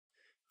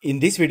In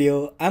this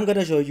video, I'm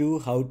gonna show you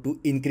how to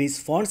increase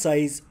font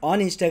size on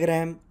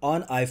Instagram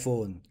on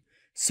iPhone.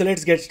 So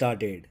let's get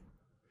started.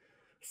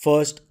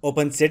 First,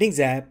 open Settings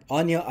app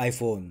on your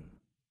iPhone.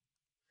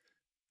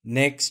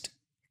 Next,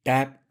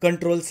 tap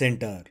Control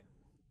Center.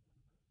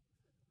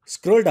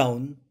 Scroll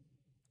down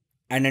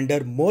and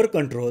under More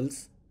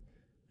Controls,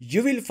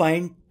 you will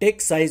find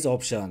Text Size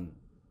option.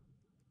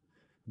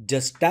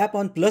 Just tap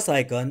on plus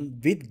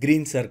icon with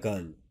green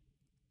circle.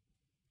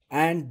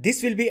 And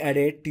this will be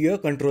added to your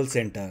control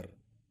center.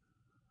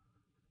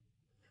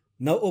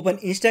 Now open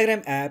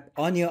Instagram app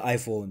on your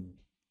iPhone.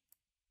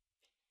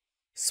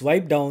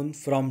 Swipe down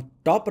from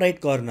top right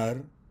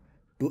corner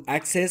to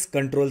access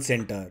Control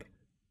Center.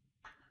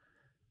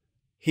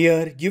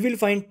 Here you will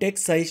find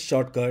text size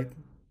shortcut.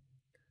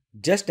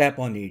 Just tap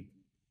on it.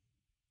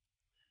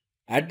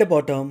 At the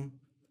bottom,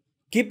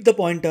 keep the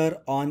pointer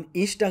on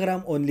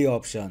Instagram only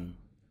option.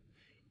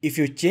 If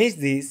you change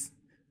this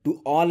to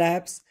all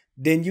apps,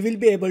 then you will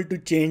be able to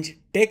change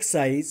text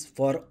size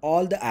for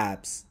all the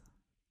apps.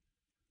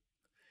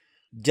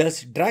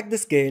 Just drag the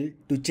scale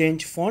to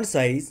change font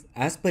size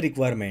as per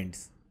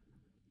requirements.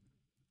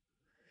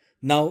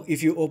 Now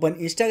if you open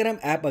Instagram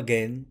app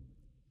again,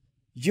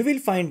 you will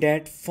find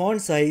that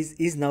font size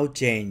is now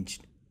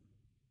changed.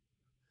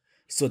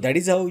 So that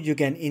is how you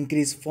can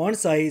increase font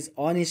size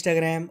on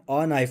Instagram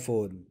on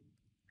iPhone.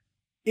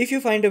 If you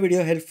find the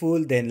video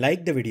helpful, then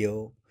like the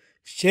video,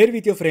 share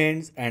with your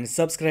friends and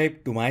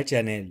subscribe to my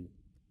channel.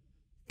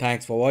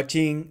 Thanks for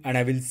watching and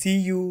I will see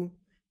you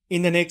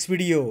in the next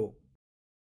video.